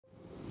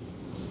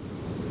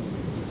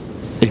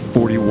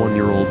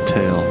41-year-old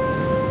tale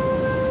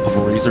of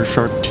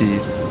razor-sharp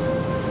teeth,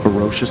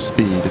 ferocious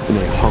speed, and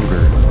a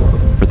hunger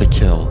for the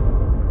kill.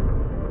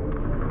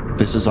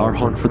 This is our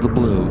hunt for the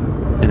blue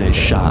and a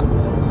shot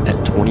at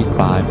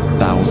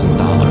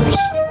 $25,000.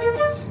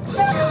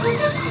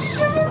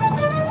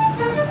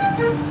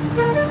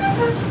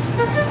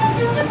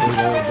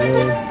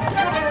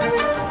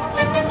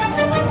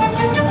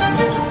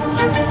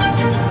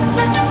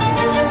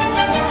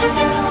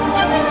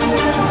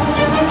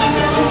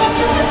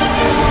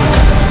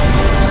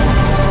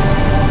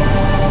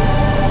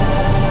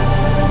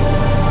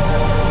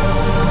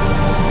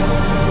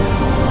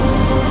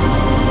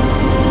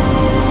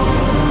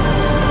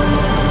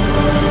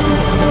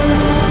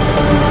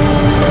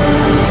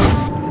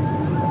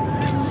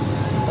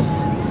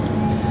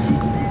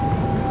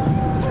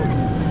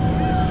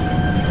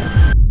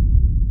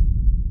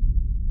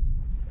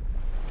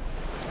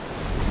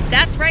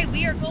 That's right,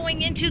 we are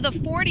going into the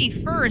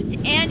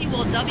 41st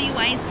annual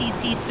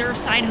WICC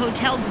Surfside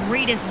Hotel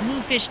Greatest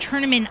Bluefish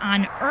Tournament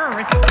on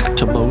Earth.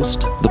 To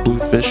most, the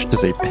bluefish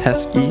is a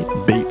pesky,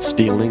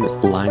 bait-stealing,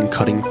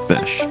 line-cutting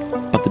fish.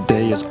 But the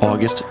day is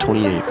August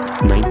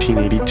 28th,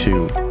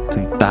 1982,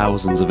 and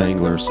thousands of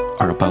anglers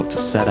are about to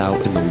set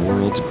out in the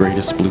world's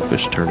greatest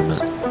bluefish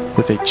tournament,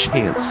 with a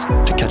chance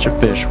to catch a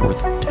fish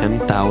worth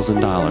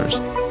 $10,000.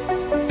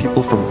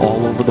 People from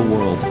all over the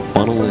world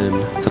funnel in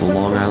to the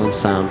Long Island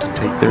Sound to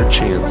take their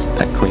chance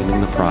at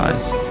claiming the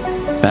prize.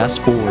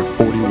 Fast forward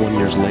 41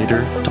 years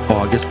later to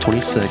August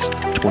 26,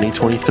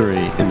 2023,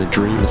 and the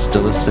dream is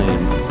still the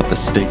same, but the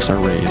stakes are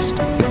raised.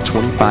 With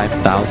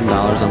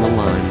 $25,000 on the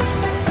line,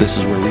 this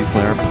is where we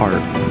play our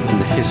part in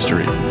the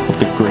history of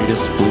the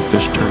greatest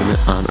bluefish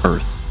tournament on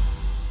Earth.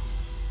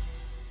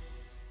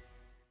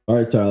 All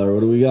right, Tyler,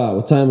 what do we got?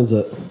 What time is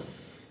it?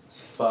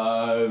 It's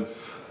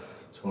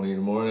 5:20 in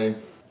the morning,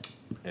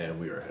 and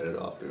we are headed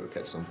off to go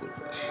catch some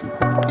bluefish.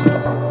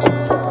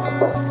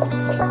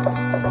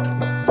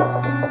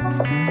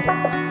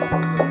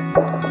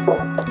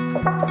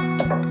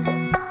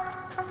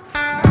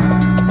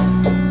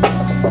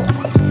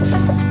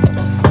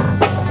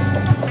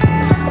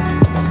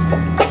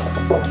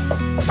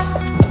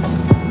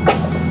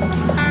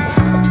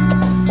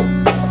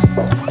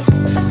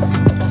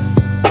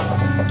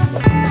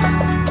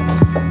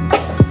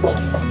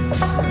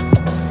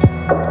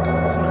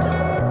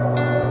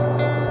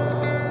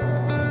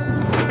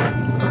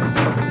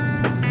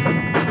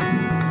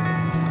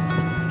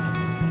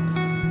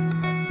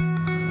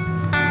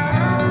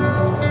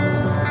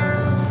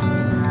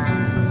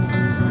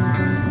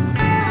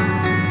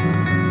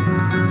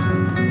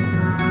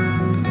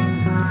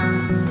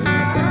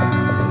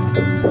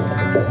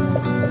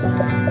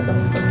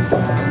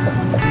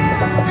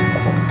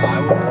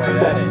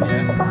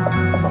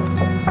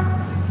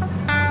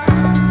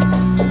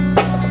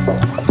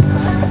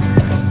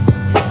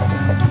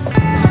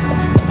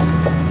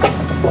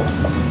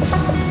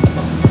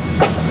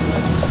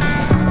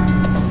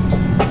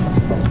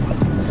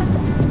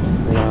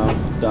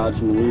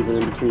 Dodging and weaving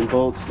in between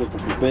boats, looking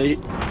for bait.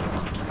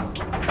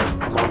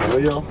 I'm on the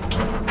wheel.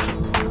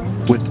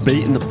 With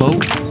bait in the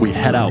boat, we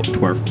head out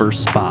to our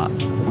first spot.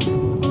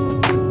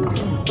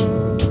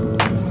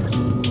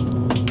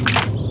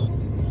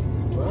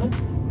 What?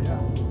 Yeah.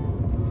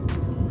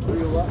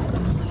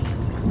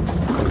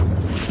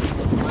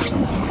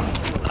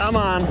 Come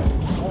on.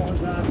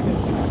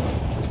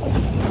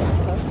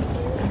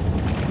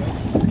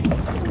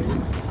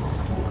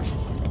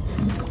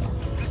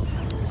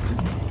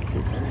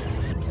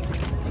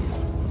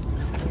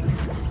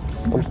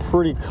 I'm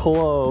pretty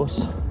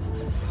close.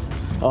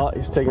 Oh,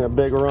 he's taking a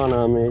big run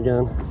on me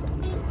again.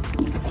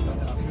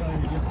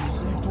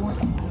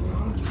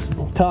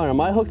 Tyler, am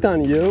I hooked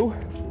on you?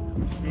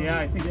 Yeah,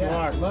 I think you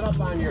are. Let up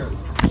on yours.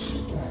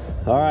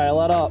 All right,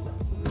 let up.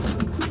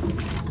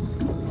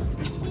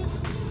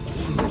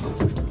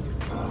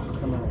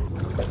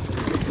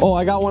 Oh,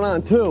 I got one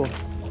on too.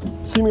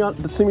 See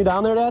me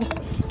down there,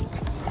 Dad?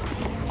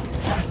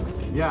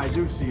 Yeah, I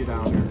do see you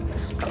down there.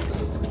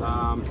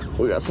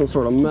 We got some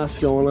sort of mess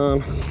going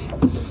on.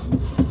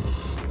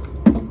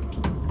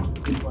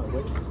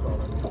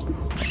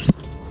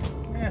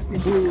 Nasty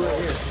blue right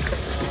here.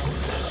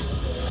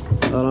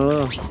 I don't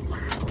know.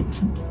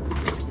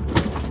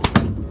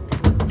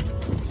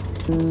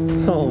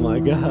 Oh my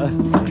God.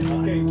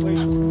 Okay, wait.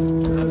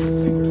 That's a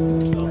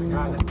secret. So I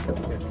got it.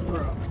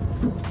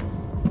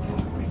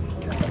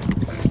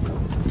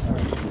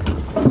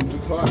 We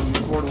caught him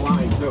before the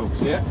line too.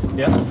 See it?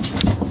 Yeah.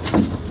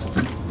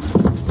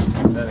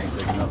 That ain't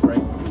big enough,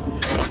 right?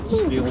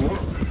 Stealing it.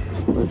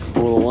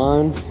 For the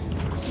line.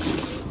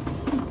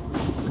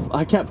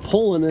 I kept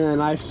pulling in.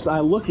 I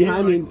looked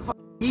behind me.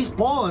 He's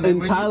pulling,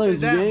 And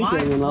Tyler's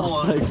yanking, and I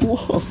was like,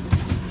 whoa.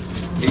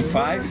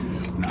 8.5?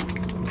 No.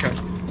 Okay.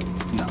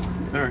 No.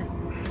 All right.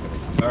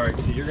 All right.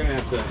 So you're gonna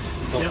have to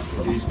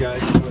help these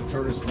guys. I'm gonna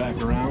turn this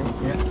back around.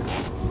 Yeah.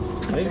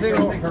 Anything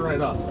will turn right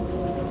up.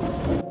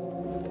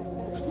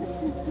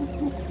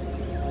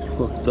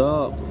 Hooked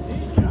up.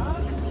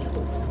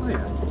 Oh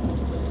yeah.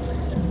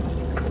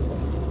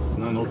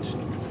 No.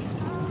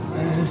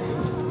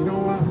 You know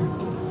what?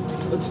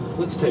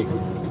 Let's take him.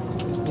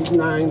 He's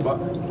 9, but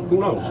who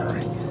knows? All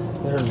right.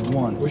 There's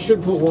one. We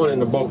should put one in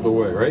the boat the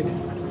way, right?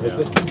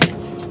 Yeah.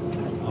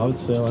 I would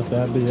say let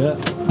that be it.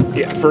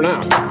 Yeah, for now.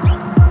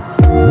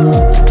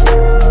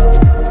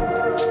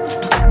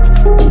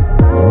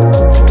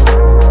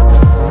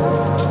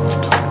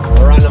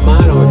 We're on the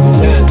mono if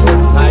you can, so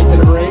it's tied to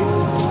the ring.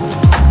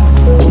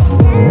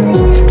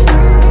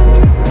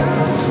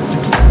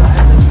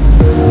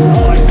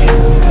 Oh, I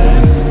can't see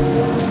that.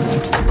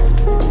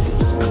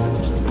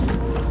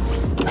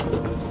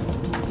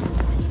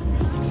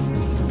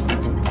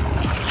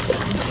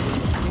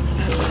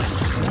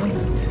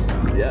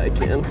 Yeah, I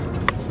can.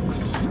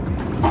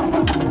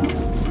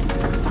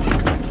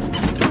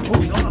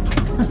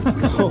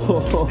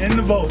 Oh, in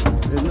the boat.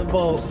 In the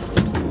boat.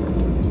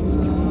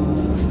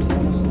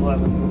 Almost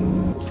 11.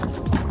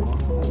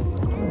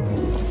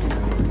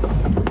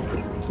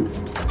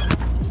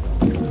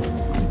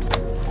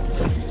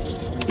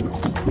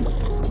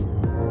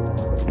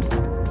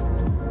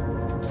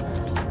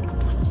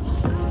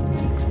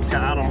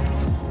 Got him.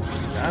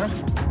 Got him?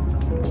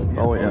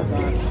 Oh yeah.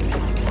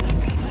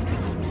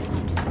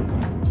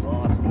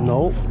 Lost.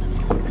 Nope.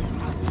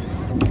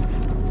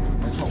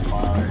 There's no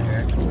fire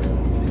here.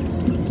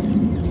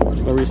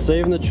 Are we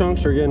saving the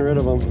chunks or getting rid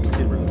of them?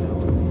 Get rid of that.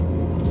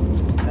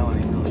 That one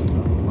ain't really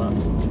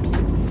left.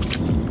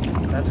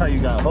 That's how you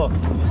got hooked.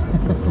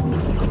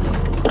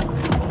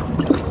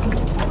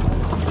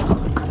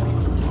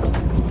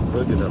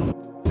 Look at them.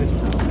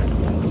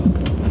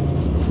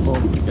 Oh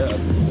my god.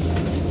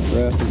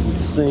 Raft is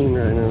insane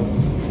right now.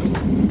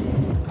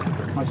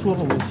 My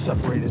swivel was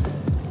separated.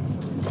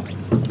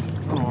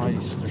 Oh,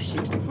 they're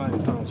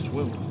 65-pound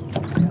swivel.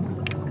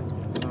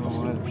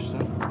 Oh, they're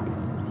separate.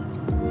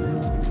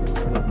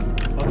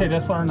 Okay,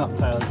 that's far enough,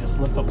 Tyler. Just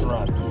lift up the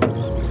rod.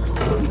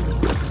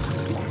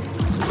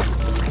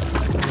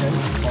 Okay,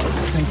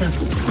 sinker.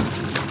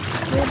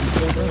 Grab the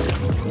sinker.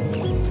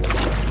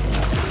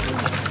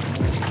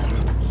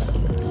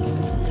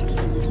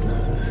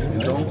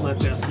 Don't let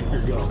that sinker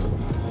go.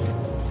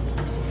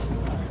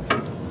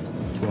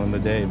 Two on the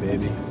day,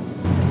 baby.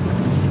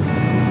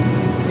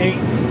 8,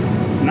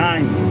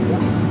 9.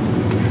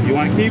 You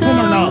want to keep them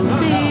or no? Don't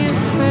be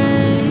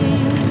afraid.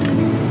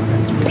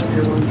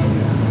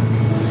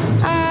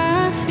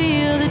 I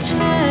feel the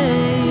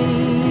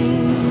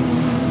change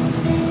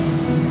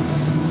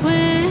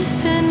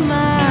within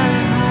my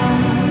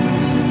heart.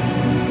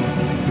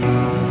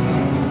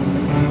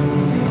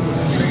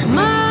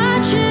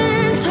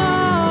 Marching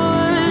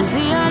towards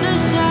the other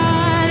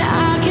side,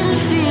 I can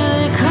feel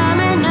it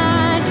coming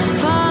on,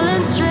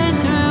 falling straight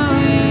through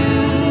you.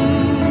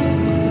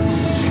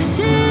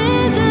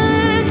 See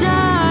the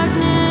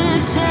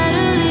darkness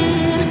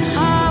settling.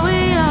 Are we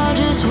all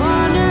just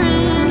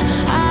wandering?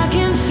 I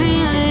can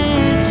feel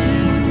it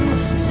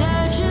too.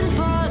 Searching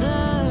for the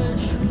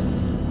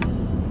truth.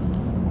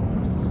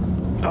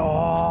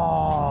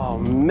 Oh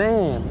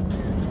man.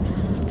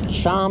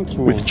 Chomped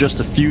me. With just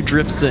a few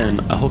drifts in,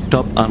 I hooked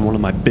up on one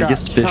of my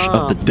biggest fish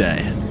of the chomped.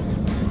 day.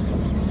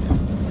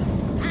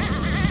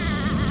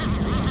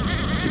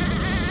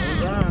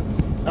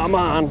 I'm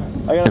on.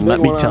 I got a And big let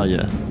me one tell on. you,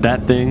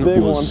 that thing Big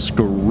was one.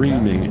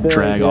 screaming Big,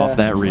 drag yeah. off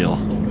that reel.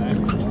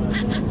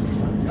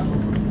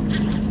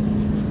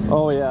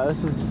 Oh yeah,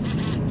 this is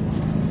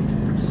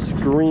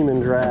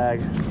screaming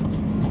drag.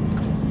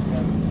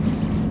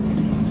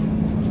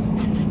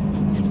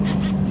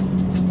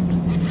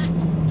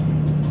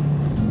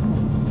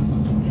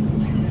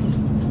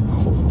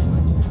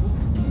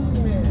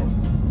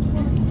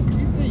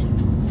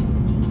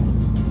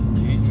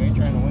 You ain't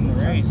trying to win the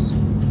race.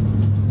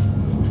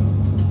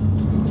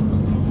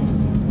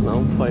 No,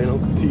 I'm fighting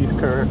Uncle T's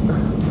current. Go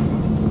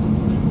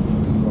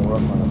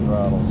rough on the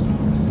throttles.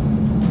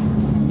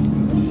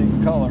 Let's see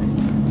the color.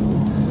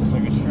 Looks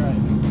like a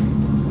stripe.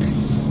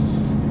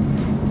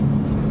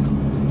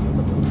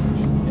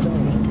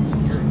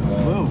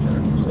 Blue.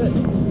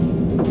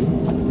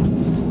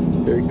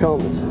 Here he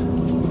comes.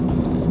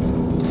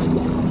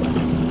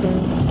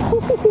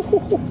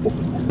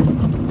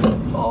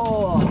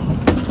 Oh.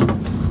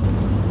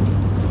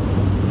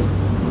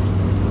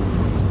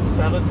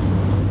 7.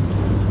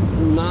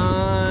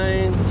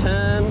 9,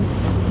 10,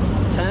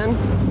 10.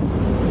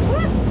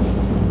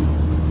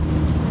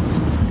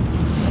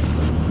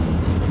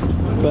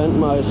 Bent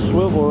my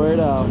swivel right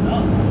out.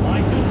 Oh,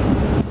 like it.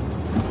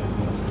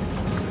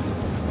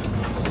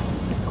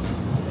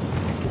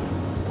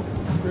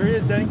 There he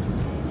is, Danny.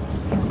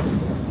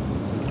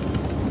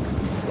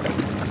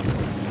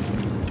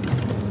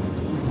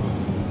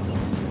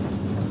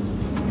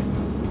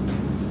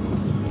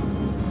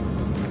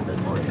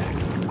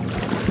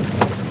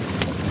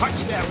 Touch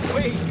that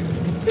weight.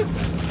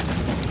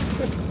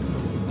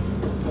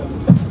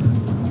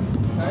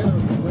 Tyler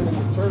was winning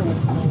the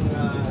tournament on,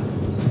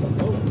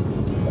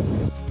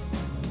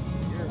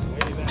 You're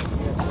way back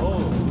here.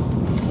 Oh.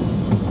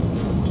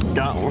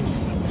 got one.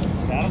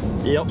 Got him?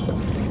 Yep.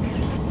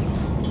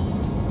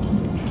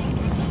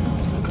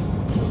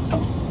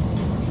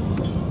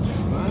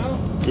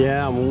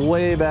 Yeah, I'm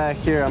way back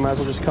here. I might as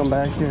well just come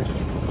back here.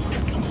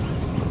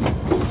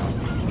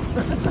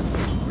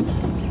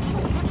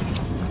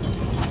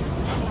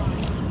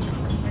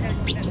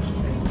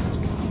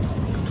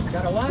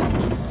 Got a what?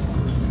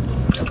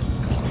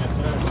 Yes,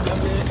 sir.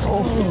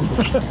 Oh.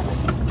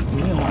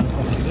 He didn't want to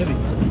come, did he?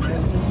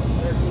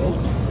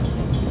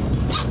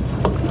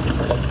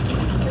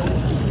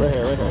 Right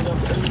here, right here.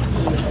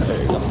 There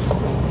you go.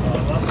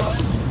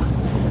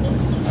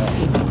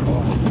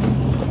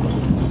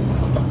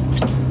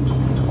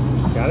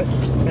 Got it?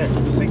 Yeah,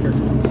 sinker.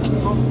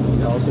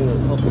 Yeah, I'll see it.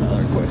 Help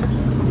Tyler quick.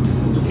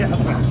 Yeah, I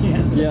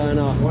can't. Yeah, I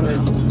know.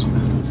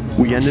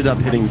 We ended up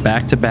hitting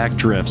back-to-back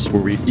drifts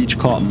where we each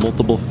caught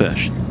multiple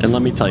fish. And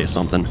let me tell you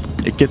something,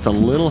 it gets a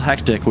little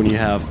hectic when you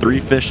have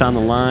 3 fish on the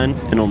line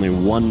and only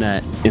 1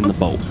 net in the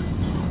boat.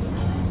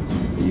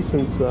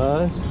 Decent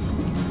size.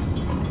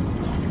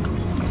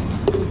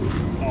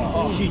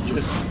 Oh, he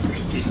just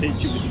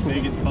hit you with the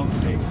biggest pump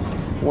fake.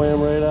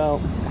 Wham right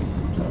out.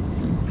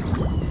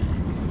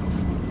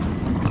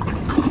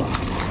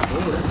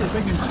 Oh, that's a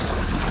big one.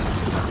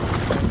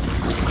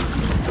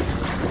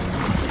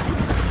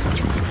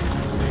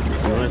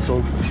 Nice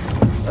one.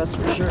 That's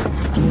for sure.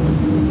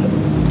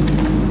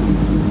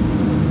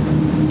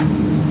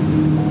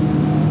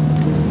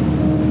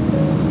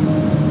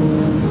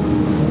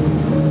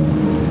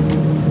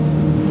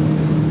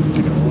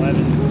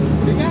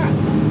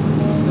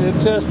 It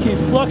just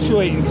keeps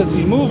fluctuating because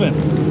he's moving.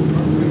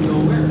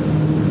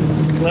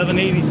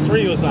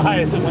 1183 was the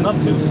highest it went up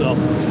to, so.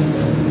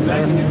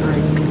 Back in your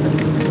drink.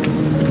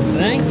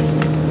 Think?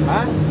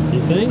 Huh?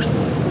 You think?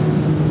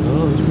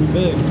 Oh, it's pretty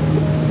big.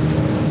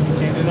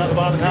 Can't do nothing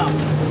about it now.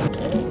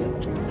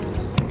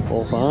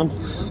 Both on.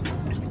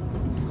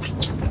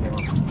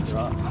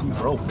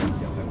 Rope.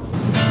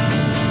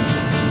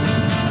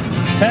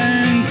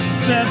 10,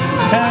 7,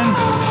 10,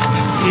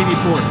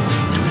 84.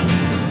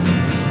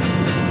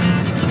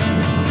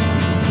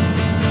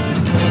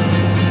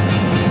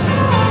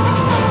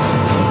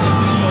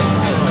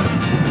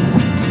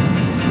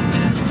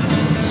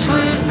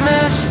 Sweet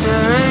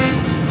mystery,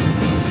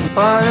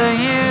 what do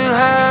you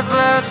have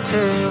left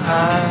to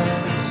hide?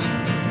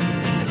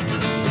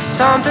 Is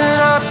something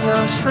up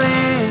your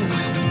sleeve?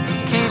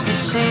 Keep your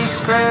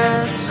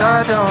secrets,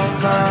 I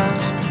don't mind.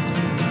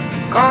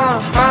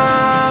 Gonna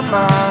find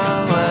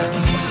my way.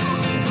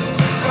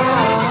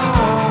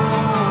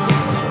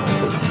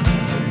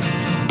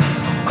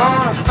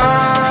 Gonna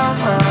find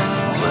my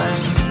way.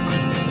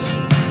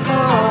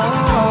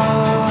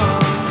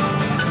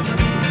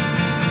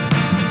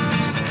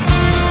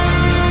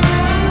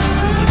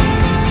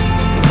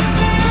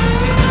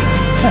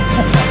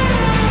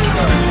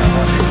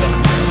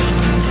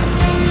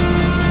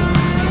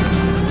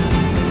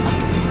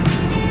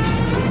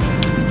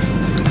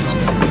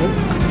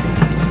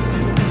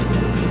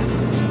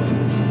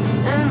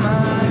 In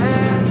my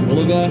head,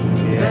 Little guy?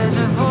 there's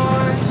a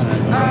voice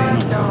that I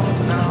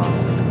don't know.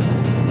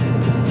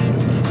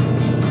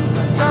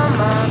 I've done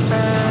my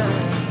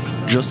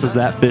best. Just as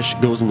that fish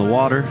goes in the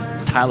water,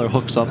 Tyler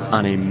hooks up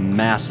on a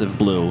massive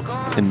blue,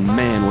 and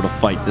man, what a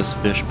fight this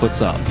fish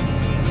puts up.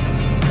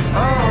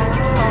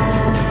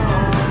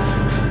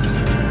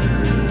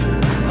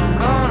 I'm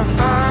gonna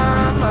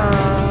find my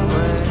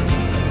way.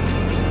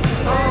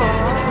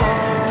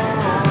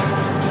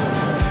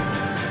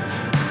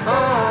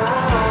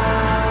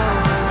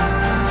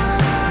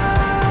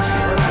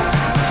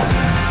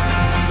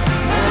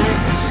 And if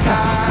the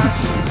sky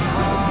should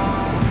fall,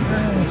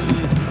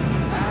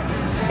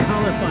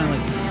 Color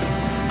finally.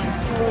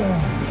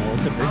 Oh,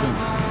 it's a big one.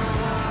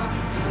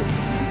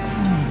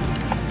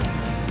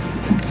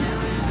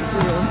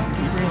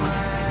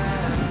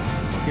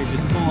 Okay,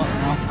 just pull up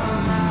now.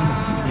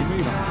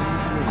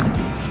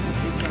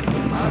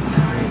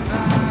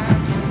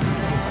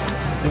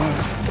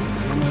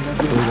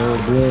 Big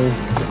old blue.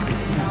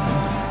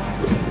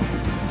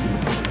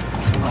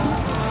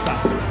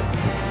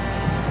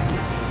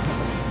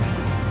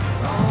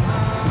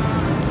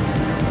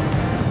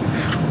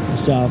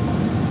 Nice job.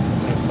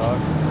 Nice dog.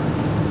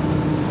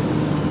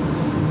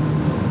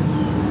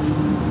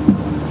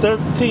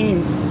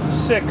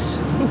 13-6.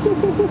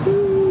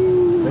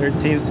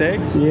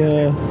 13-6?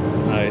 Yeah.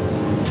 Nice.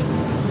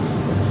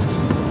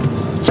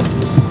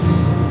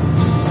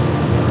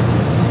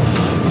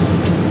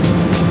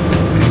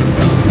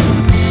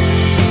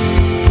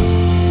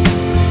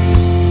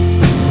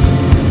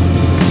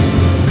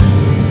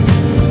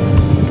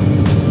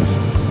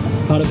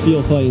 How'd it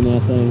feel fighting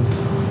that thing?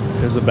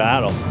 It was a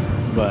battle,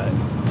 but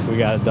we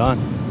got it done.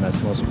 That's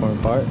the most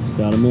important part.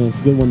 Got him in. It's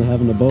a good one to have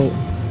in the boat.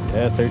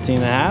 Yeah, 13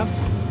 and a half.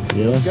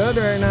 Yeah. Good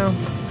right now.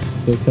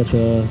 Let's go catch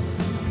a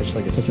Fish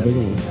like a That's a big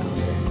 17 one.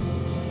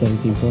 pounder.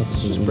 17 plus.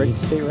 Just break the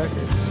state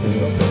record.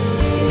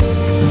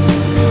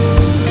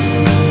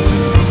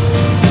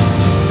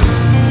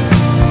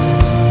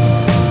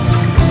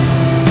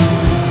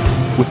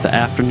 With the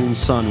afternoon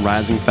sun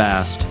rising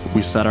fast,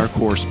 we set our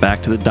course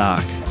back to the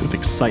dock with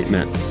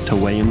excitement to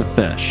weigh in the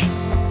fish.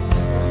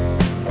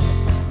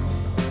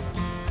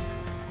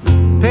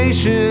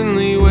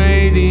 Patiently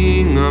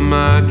waiting waiting on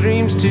my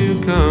dreams to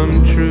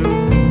come true,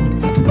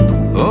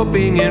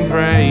 hoping and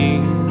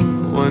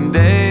praying one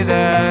day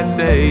that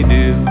they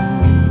do.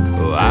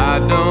 Oh, I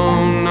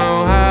don't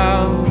know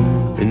how,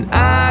 and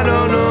I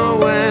don't know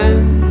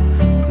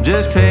when,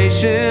 just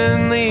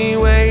patiently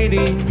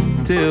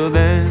waiting till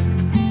then.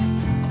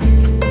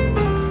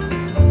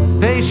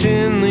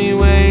 Patiently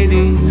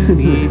waiting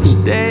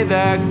each day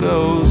that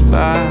goes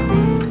by,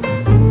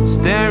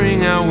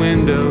 staring out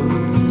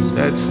windows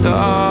at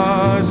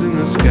stars in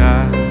the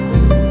sky,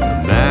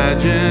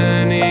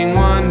 imagining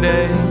one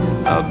day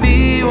I'll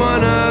be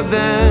one of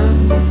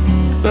them,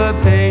 but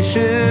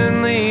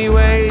patiently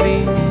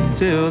waiting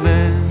till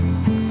then.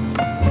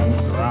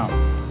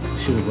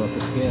 Should have brought the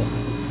scale.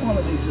 One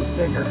of these is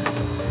bigger.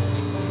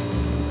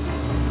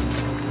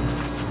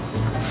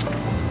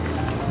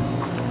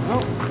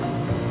 Oh,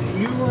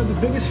 you are the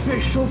biggest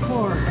fish so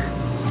far.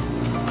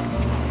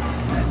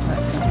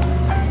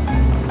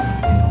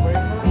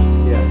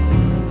 Yeah.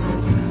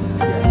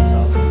 Yeah, so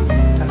 10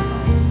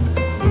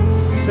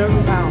 pounds.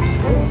 7 pounds.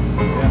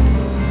 Yeah.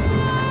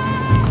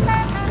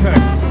 Okay.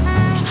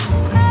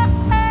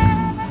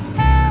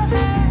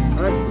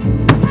 All right.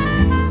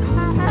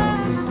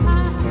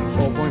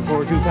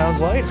 12.42 pounds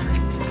light.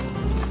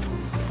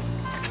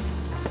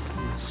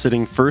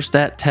 Sitting first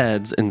at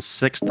Ted's and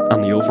sixth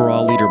on the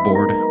overall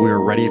leaderboard, we are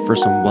ready for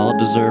some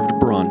well-deserved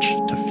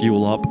brunch to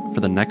fuel up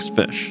for the next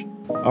fish.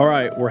 All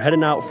right, we're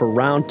heading out for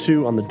round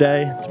 2 on the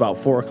day. It's about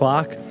 4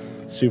 o'clock.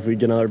 See if we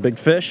get another big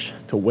fish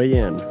to weigh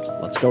in.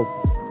 Let's go.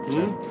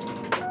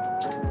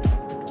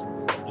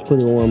 It's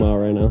pretty warm out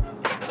right now.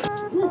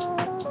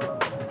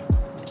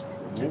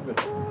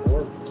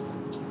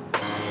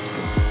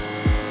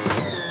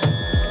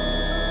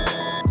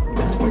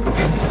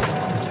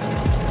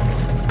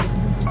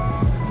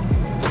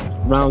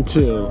 Round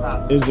 2.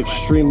 It is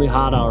extremely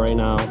hot out right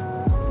now.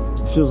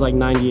 It feels like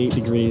 98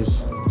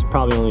 degrees. It's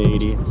probably only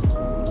 80.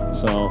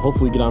 So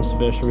hopefully we get on some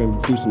fish. We're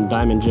gonna do some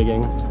diamond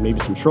jigging,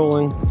 maybe some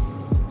trolling.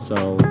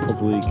 So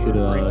hopefully we could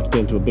get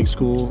into a big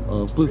school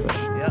of bluefish.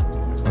 Yeah.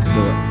 Let's do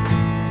it.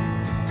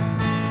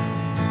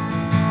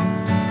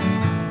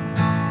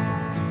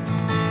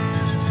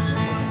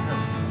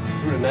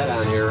 Threw a net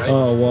on here, right?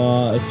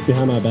 Oh, it's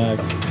behind my back.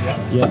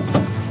 Yeah.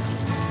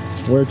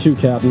 Where to,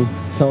 Captain?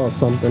 Tell us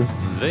something.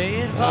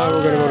 We're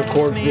gonna go to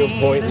Cornfield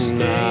Point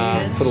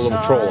and put a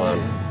little troll on.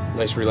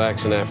 Nice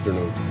relaxing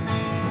afternoon.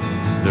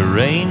 The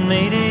rain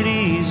made it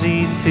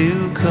easy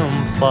to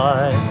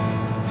comply.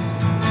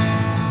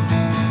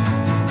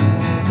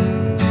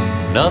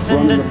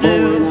 Nothing to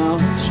do,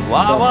 so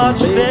I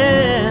watched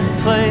Ben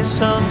play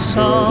some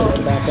song.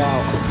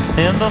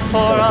 And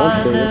before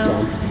I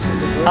knew,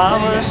 I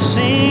was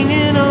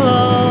singing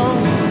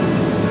along.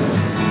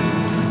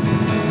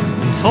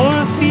 For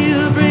a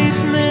few brief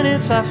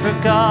minutes, I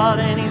forgot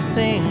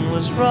anything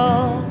was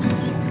wrong.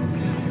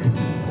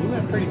 You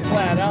went pretty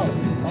flat out.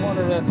 I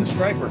wonder if that's a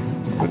striper.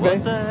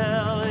 What the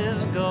hell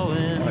is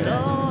going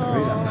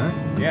on?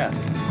 Yeah.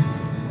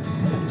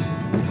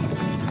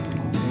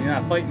 You're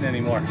not fighting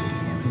anymore.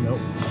 Nope.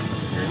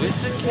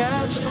 It's a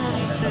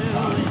catch-22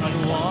 when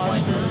you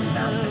watch them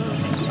move.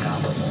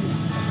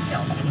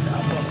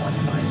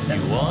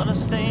 You wanna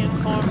stay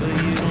informed, but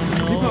you don't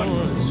know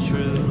what's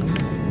true.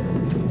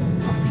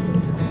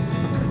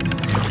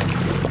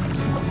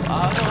 I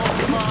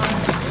don't mind,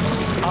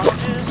 I'll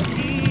just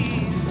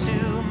keep to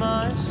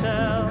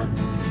myself.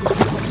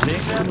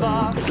 Take that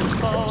box of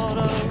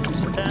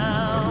photos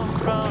down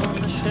from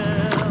the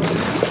shelf.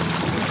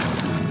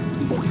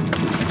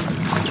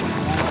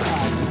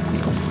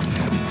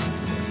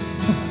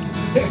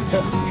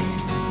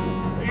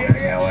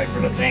 Yeah, wait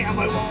for the thing on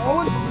my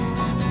wall.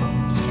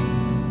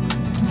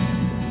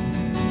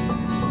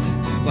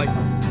 It's like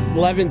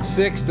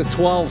 11.6 to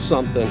 12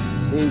 something.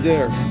 In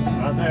there.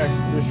 Not there,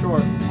 just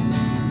short.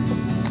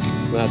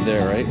 It's not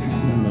there, right?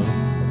 No.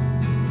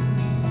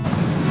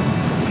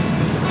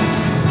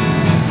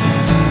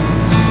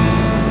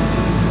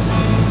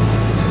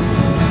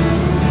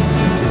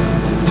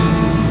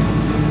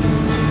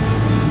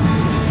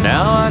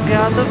 Now I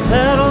got the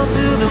pedal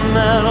to the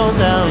metal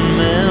down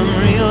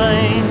memory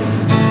lane.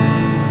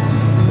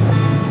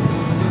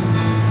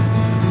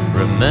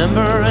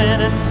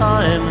 Remembering a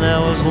time that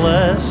was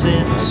less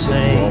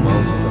insane.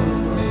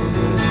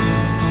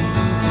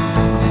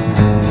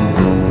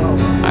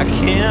 I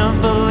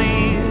can't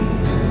believe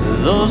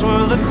those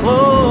were the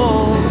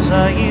clothes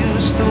I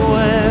used to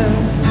wear.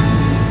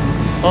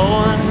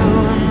 Oh, and who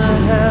in the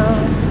hell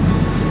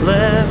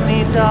let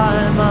me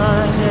dye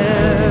my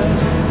hair?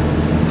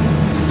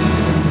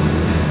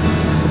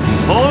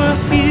 For a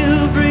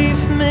few brief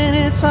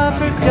minutes I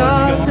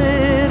forgot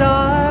that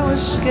I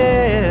was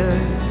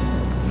scared.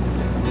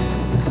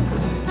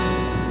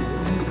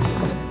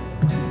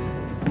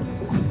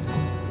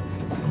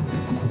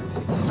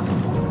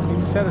 You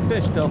just had a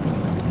fish still.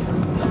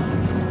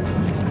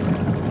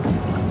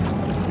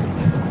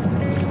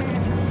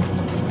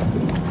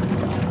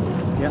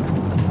 Yeah,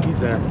 he's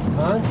there.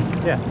 Huh?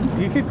 Yeah,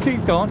 you can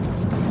keep going.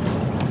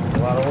 A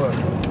lot of wood.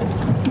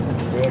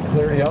 You want to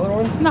clear the other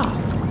one? No.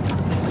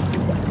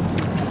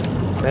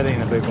 That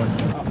ain't a big one.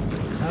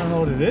 I don't know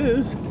what it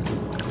is.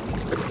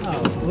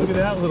 Oh, look at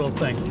that little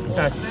thing.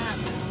 Okay.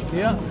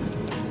 Yeah.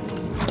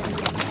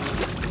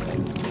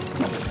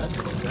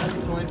 That's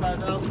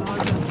 25,000.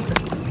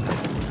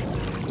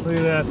 Look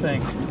at that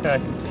thing. Okay.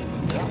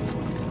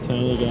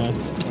 Tiny guy.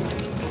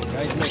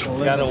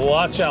 Gotta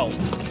watch out.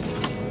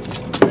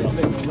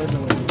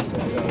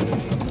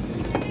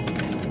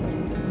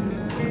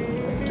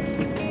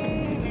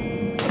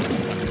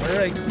 All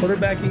right, put her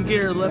back in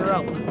gear. Let her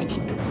out.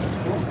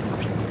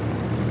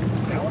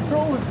 Now we're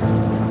trolling.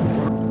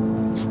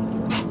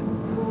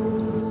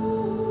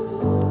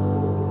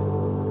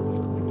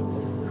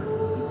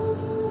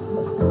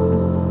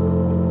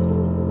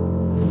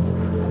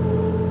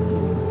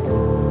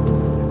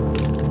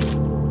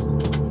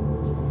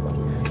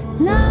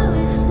 Now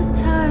is the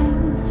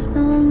time, there's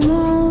no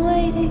more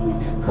waiting.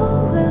 Who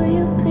will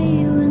you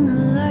be when the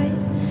light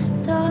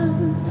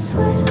dawns?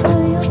 Sweat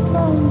on your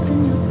bones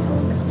and your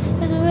pulse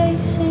is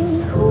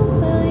racing. Who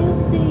will you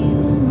be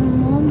when the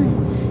moment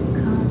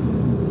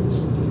comes?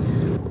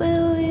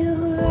 Will you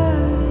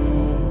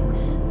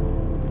rise?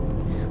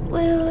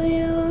 Will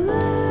you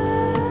rise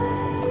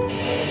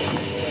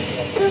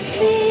to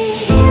be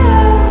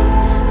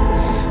heroes?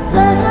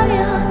 Blood on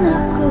your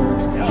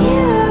knuckles,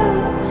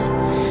 heroes.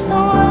 The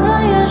world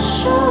on your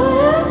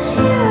shoulders,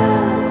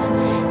 heroes.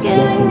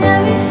 Giving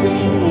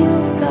everything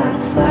you've got,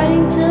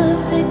 fighting till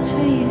the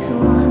victory's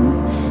won,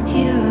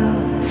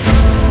 heroes.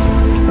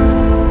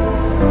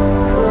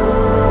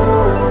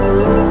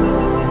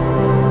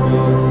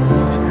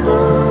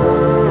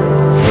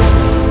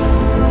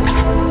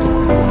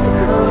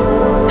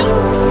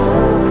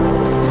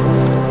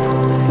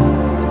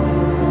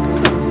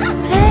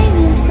 Pain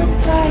is the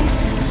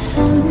price for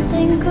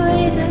something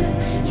greater.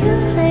 You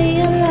lay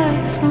your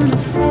life on a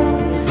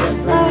fault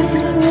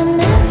line when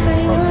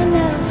everyone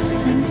else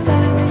turns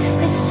back.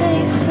 It's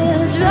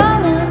safer,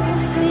 drown out the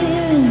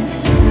fear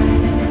inside.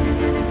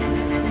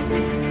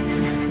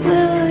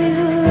 Will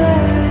you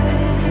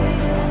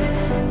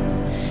rise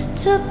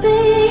to be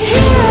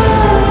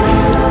heroes?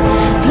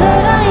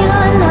 Blood on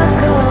your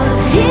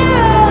knuckles,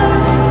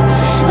 heroes.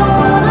 The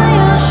world on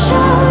your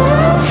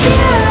shoulders,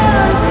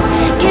 heroes.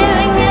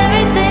 Giving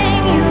everything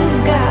you've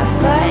got,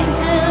 fighting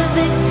till the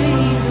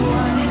victory's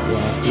won.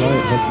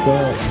 Right, hooked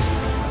up.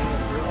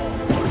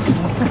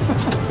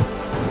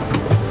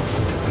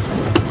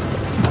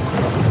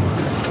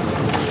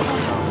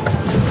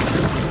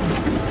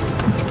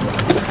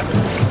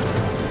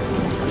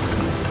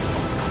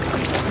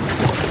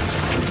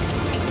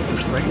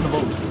 Breaking the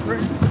boat.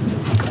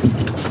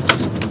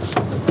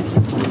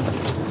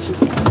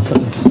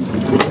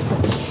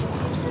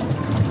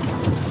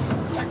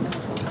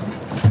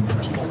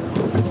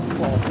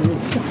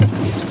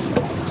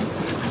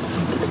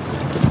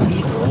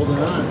 He's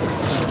holding on.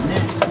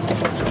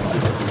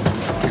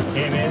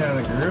 Came in on a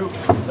group.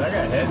 So I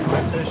got head in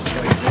my fish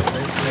like this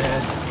right to the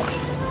head.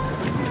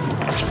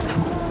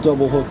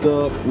 Double hooked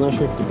up. I'm not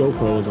sure if the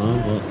GoPro was on,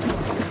 but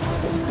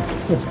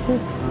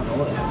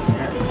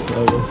I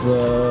was a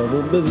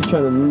little busy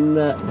trying to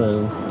net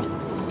them.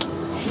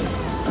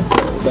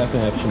 Back in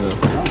action now.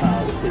 Somehow,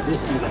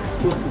 this is like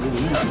twisted in the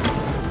east.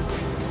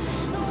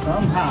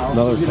 Somehow.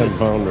 Another 10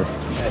 pounder.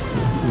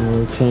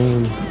 Another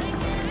 10.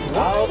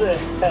 How the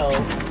hell?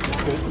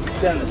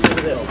 Dennis, look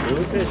at this.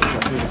 Bluefish is the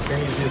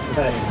craziest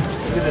thing.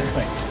 Look at this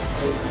thing.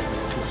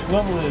 The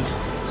swivel is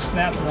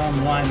snapping on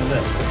the line of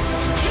this.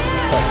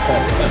 I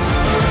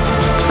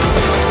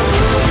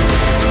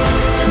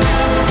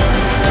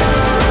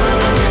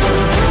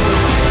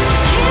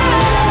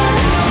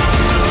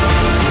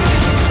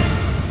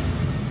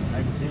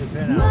can see the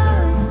fin out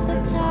Now is the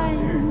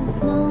time, there's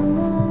no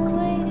more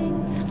waiting.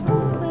 Who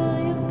will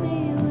you be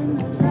when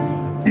the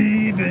light? there.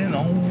 Even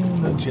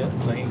on the jet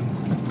plane.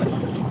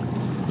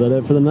 Is that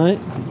it for the night?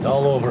 It's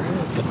all over.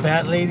 The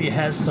fat lady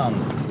has some.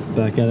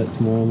 Back at it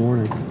tomorrow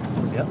morning.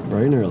 Yep.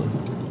 Bright and early.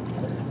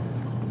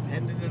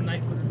 Ended the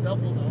night with a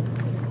double though.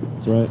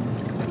 That's right.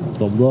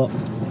 Double up.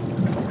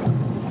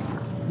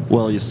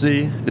 Well, you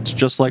see, it's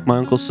just like my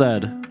uncle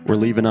said. We're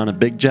leaving on a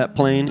big jet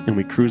plane and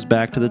we cruise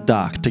back to the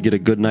dock to get a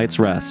good night's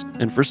rest.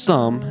 And for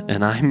some,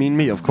 and I mean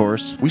me of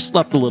course, we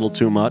slept a little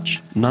too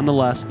much.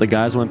 Nonetheless, the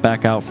guys went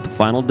back out for the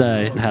final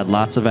day and had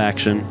lots of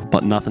action,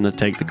 but nothing to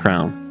take the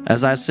crown.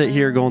 As I sit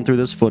here going through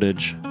this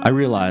footage, I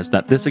realize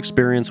that this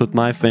experience with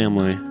my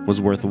family was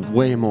worth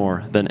way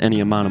more than any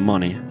amount of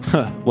money.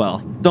 Well,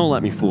 don't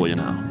let me fool you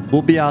now.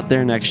 We'll be out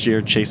there next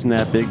year chasing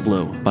that big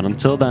blue. But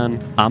until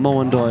then, I'm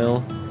Owen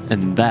Doyle,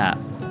 and that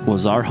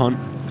was our hunt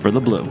for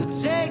the blue.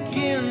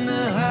 Taking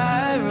the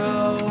high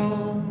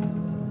road,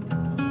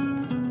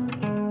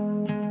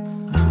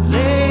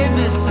 lay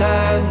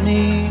beside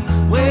me,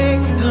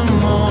 wake the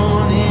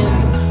morning,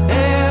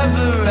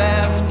 ever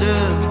after,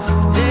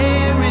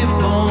 day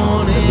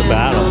reborn. It's a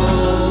battle.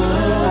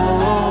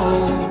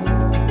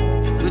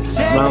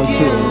 Round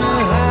 2.